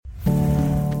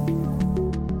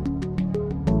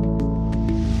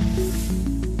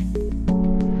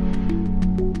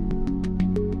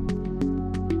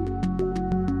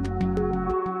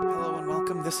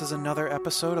is another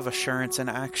episode of Assurance in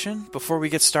Action. Before we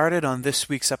get started on this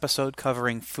week's episode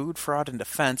covering food fraud and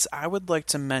defense, I would like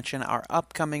to mention our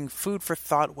upcoming Food for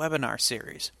Thought webinar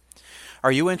series.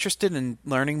 Are you interested in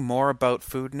learning more about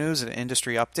food news and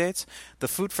industry updates? The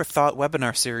Food for Thought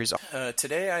webinar series.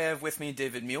 Today I have with me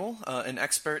David Mule, an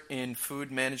expert in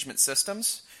food management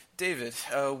systems. David,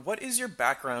 what is your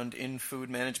background in food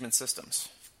management systems?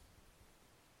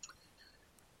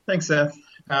 Thanks, Seth.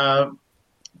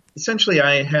 Essentially,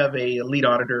 I have a lead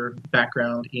auditor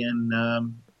background in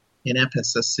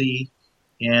FSSC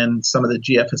and some of the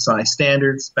GFSI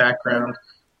standards background.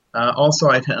 Also,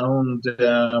 I've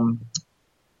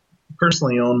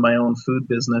personally owned my own food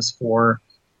business for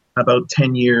about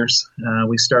 10 years.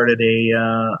 We started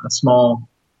a small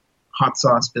hot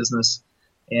sauce business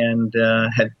and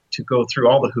had to go through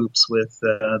all the hoops with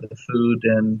the food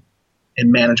and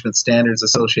management standards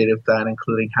associated with that,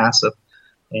 including HACCP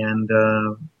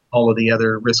and all of the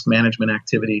other risk management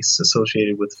activities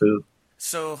associated with food.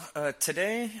 So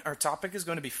today our topic is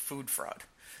going to be food fraud.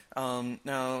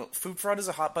 Now, food fraud is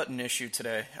a hot button issue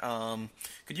today.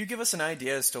 Could you give us an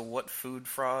idea as to what food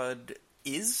fraud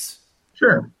is?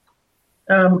 Sure.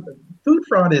 Food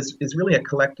fraud is really a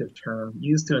collective term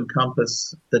used to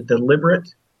encompass the deliberate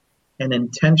and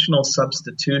intentional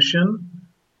substitution,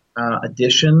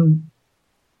 addition,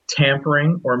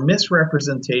 tampering, or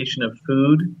misrepresentation of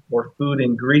food or food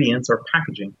ingredients or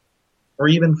packaging, or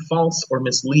even false or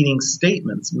misleading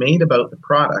statements made about the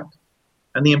product.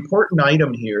 And the important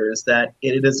item here is that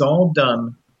it is all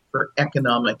done for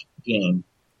economic gain.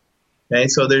 Okay,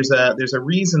 so there's a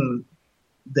reason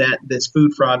that this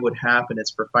food fraud would happen.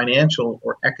 It's for financial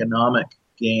or economic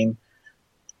gain.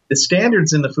 The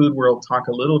standards in the food world talk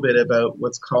a little bit about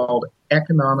what's called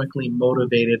economically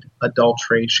motivated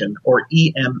adulteration, or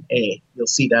EMA. You'll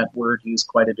see that word used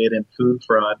quite a bit in food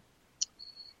fraud.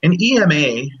 And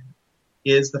EMA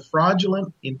is the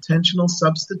fraudulent intentional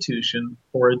substitution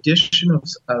or addition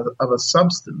of a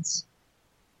substance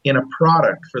in a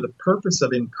product for the purpose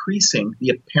of increasing the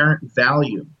apparent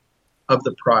value of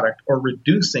the product or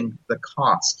reducing the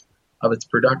cost of its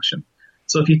production.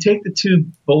 So if you take the two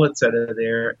bullets out of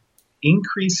there,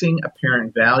 increasing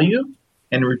apparent value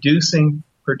and reducing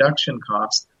production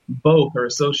costs, both are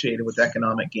associated with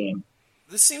economic gain.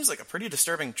 This seems like a pretty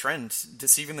disturbing trend,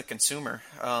 deceiving the consumer.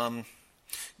 Are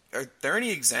there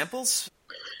any examples?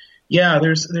 Yeah,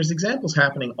 there's examples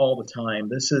happening all the time.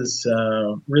 This is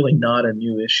really not a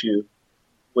new issue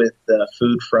with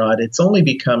food fraud. It's only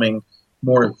becoming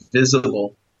more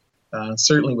visible,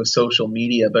 certainly with social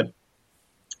media. But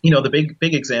the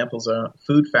big examples are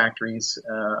food factories.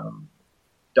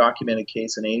 Documented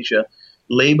case in Asia,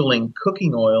 labeling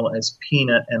cooking oil as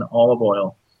peanut and olive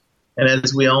oil. And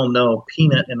as we all know,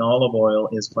 peanut and olive oil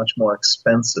is much more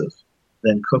expensive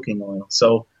than cooking oil.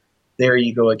 So there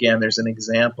you go again. There's an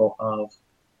example of,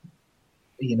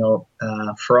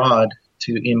 fraud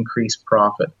to increase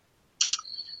profit.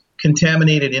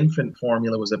 Contaminated infant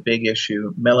formula was a big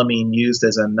issue. Melamine used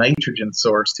as a nitrogen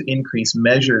source to increase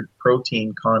measured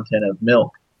protein content of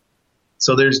milk.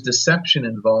 So there's deception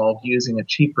involved using a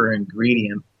cheaper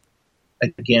ingredient,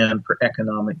 again, for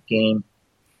economic gain.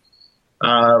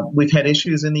 We've had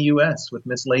issues in the U.S. with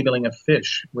mislabeling of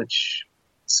fish, which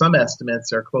some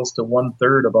estimates are close to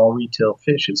 1/3 of all retail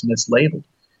fish is mislabeled.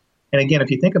 And again, if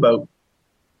you think about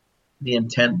the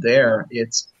intent there,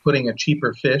 it's putting a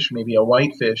cheaper fish, maybe a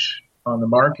white fish, on the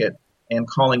market and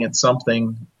calling it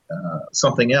something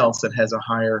else that has a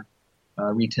higher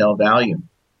retail value.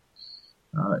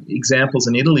 Examples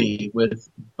in Italy with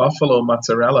buffalo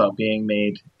mozzarella being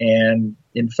made, and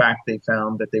in fact they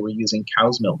found that they were using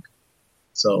cow's milk.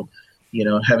 So,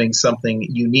 having something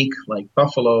unique like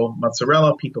buffalo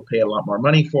mozzarella, people pay a lot more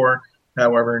money for.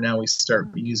 However, now we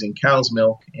start using cow's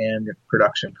milk and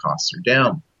production costs are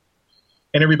down.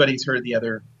 And everybody's heard the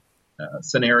other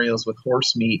scenarios with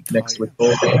horse meat mixed with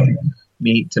bovine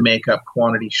meat to make up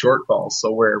quantity shortfalls.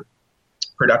 So where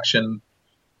production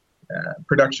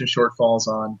shortfalls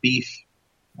on beef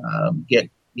get,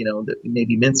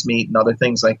 maybe mincemeat and other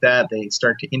things like that. They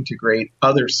start to integrate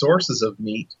other sources of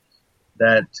meat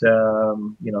that,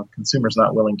 consumers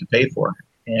not willing to pay for,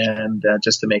 and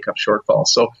just to make up shortfalls.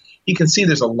 So you can see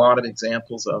there's a lot of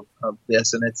examples of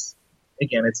this, and it's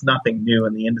nothing new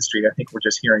in the industry. I think we're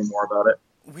just hearing more about it.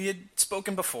 We had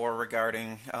spoken before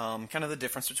regarding kind of the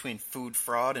difference between food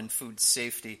fraud and food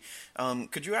safety.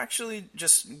 Could you actually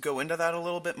just go into that a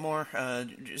little bit more,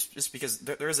 just because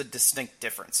there is a distinct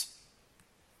difference?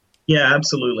 Yeah,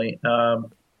 absolutely.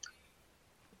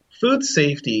 Food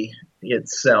safety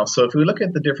itself. So if we look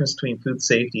at the difference between food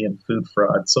safety and food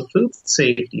fraud, so food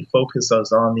safety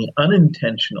focuses on the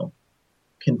unintentional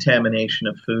contamination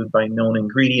of food by known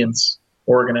ingredients,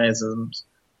 organisms,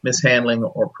 mishandling,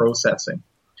 or processing.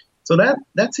 So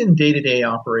that's in day-to-day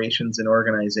operations in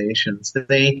organizations.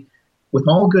 They, with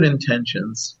all good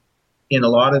intentions, in a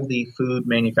lot of the food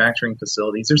manufacturing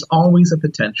facilities, there's always a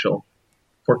potential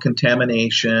for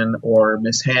contamination or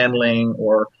mishandling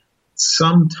or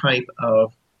some type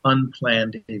of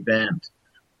unplanned event.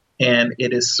 And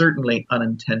it is certainly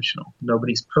unintentional.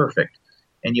 Nobody's perfect.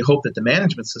 And you hope that the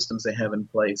management systems they have in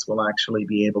place will actually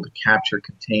be able to capture,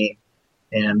 contain,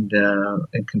 and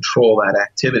control that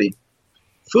activity.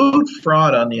 Food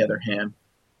fraud, on the other hand,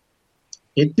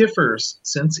 it differs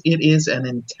since it is an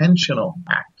intentional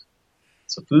act.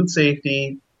 So food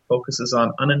safety focuses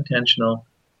on unintentional.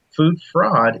 Food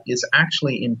fraud is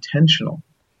actually intentional,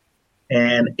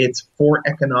 and it's for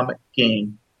economic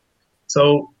gain.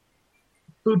 So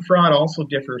food fraud also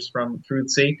differs from food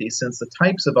safety since the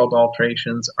types of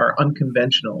adulterations are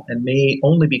unconventional and may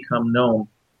only become known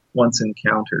once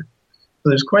encountered. So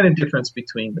there's quite a difference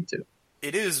between the two.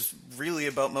 It is really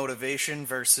about motivation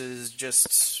versus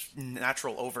just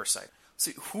natural oversight.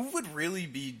 So who would really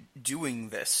be doing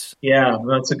this? Yeah,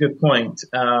 that's a good point.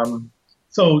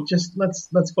 So just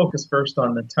let's focus first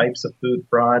on the types of food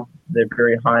fraud. They're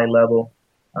very high level.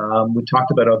 We talked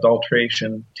about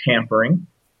adulteration, tampering.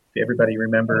 If everybody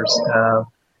remembers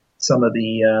some of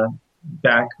the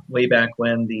way back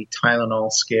when the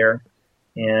Tylenol scare,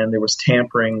 and there was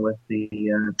tampering with the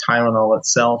Tylenol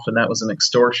itself, and that was an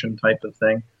extortion type of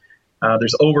thing.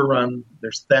 There's overrun,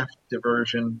 there's theft,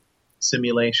 diversion,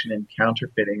 simulation, and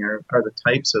counterfeiting are the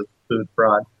types of food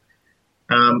fraud.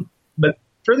 But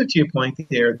further to your point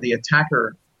there, the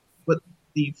attacker, but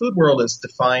the food world has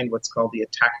defined what's called the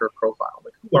attacker profile.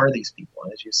 Like, who are these people,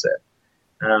 as you said?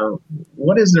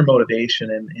 What is their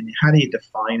motivation, and how do you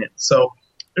define it? So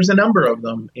there's a number of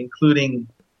them, including,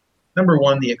 number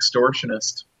one, the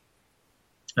extortionist.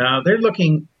 They're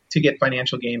looking to get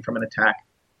financial gain from an attack,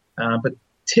 but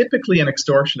typically an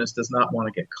extortionist does not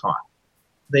want to get caught.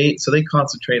 So they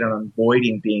concentrate on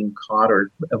avoiding being caught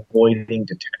or avoiding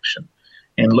detection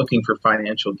and looking for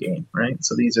financial gain, right?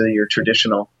 So these are your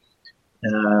traditional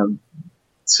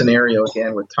scenario,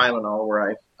 again, with Tylenol,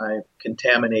 where I've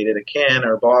contaminated a can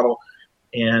or a bottle,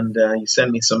 and you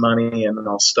send me some money and then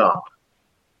I'll stop.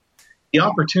 The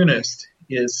opportunist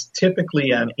is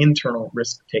typically an internal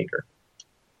risk taker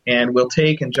and will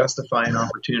take and justify an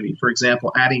opportunity. For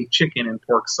example, adding chicken and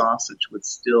pork sausage would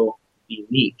still be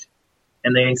meat,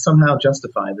 and they somehow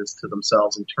justify this to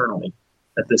themselves internally,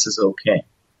 that this is okay.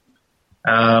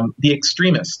 The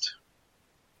extremist,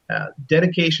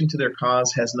 dedication to their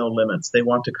cause has no limits. They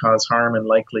want to cause harm and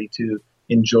likely to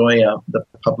enjoy the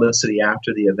publicity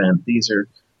after the event. These are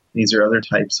other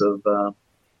types of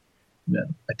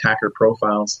attacker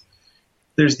profiles.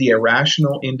 There's the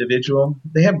irrational individual.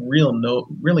 They have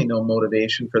really no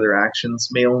motivation for their actions,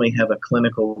 may only have a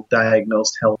clinical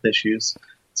diagnosed health issues.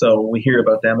 So we hear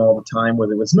about them all the time where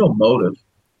there was no motive,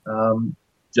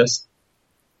 just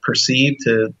perceived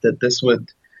that this would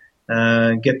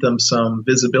get them some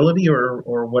visibility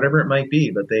or whatever it might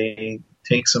be, but they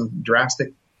take some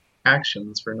drastic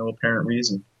actions for no apparent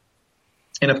reason.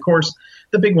 And of course,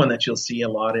 the big one that you'll see a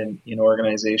lot in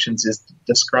organizations is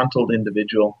disgruntled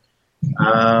individual.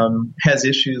 Has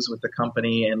issues with the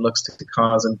company and looks to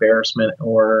cause embarrassment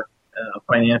or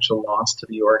financial loss to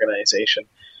the organization.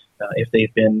 If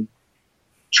they've been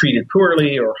treated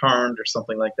poorly or harmed or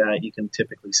something like that, you can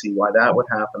typically see why that would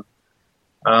happen.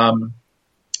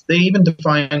 They even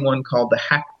define one called the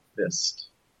hacktivist.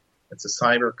 It's a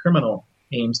cyber criminal,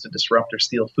 aims to disrupt or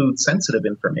steal food-sensitive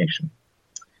information.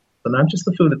 So not just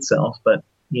the food itself, but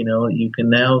you can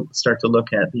now start to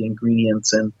look at the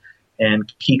ingredients and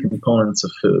key components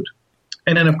of food.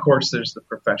 And then, of course, there's the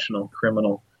professional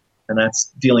criminal, and that's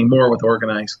dealing more with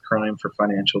organized crime for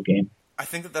financial gain. I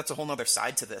think that that's a whole other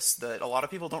side to this that a lot of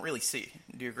people don't really see.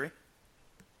 Do you agree?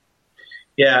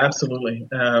 Yeah, absolutely.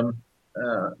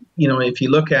 If you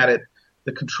look at it,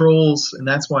 the controls, and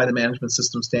that's why the management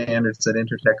system standards that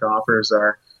Intertek offers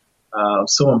are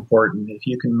so important. If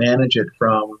you can manage it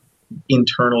from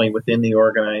internally within the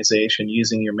organization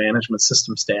using your management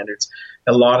system standards,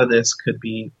 a lot of this could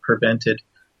be prevented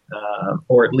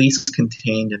or at least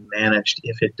contained and managed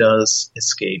if it does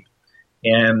escape.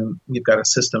 And we've got a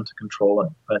system to control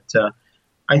it. But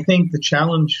I think the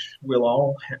challenge we'll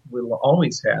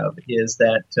always have is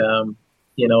that,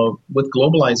 with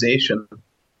globalization,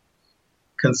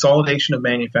 consolidation of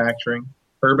manufacturing,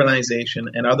 urbanization,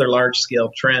 and other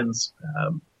large-scale trends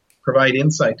provide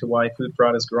insight to why food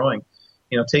fraud is growing.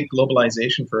 Take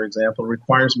globalization, for example,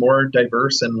 requires more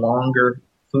diverse and longer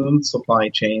food supply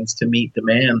chains to meet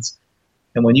demands.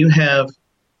 And when you have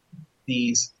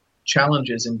these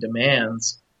challenges and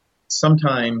demands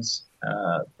sometimes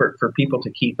for people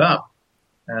to keep up.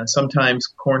 Sometimes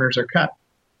corners are cut,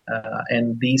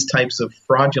 and these types of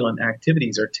fraudulent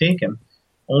activities are taken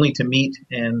only to meet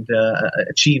and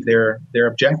achieve their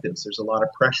objectives. There's a lot of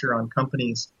pressure on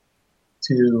companies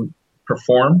to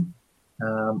perform,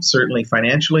 certainly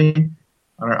financially,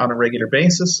 on a regular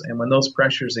basis. And when those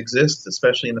pressures exist,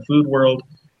 especially in the food world,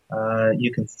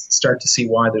 you can start to see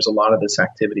why there's a lot of this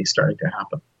activity starting to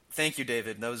happen. Thank you,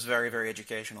 David. That was very, very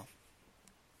educational.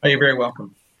 Oh, you're very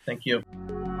welcome. Thank you.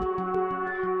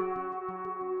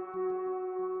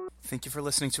 Thank you for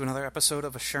listening to another episode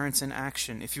of Assurance in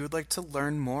Action. If you would like to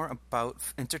learn more about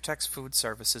Intertek's food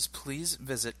services, please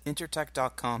visit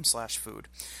intertek.com/food.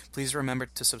 Please remember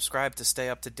to subscribe to stay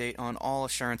up to date on all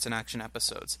Assurance in Action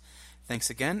episodes. Thanks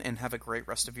again, and have a great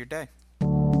rest of your day.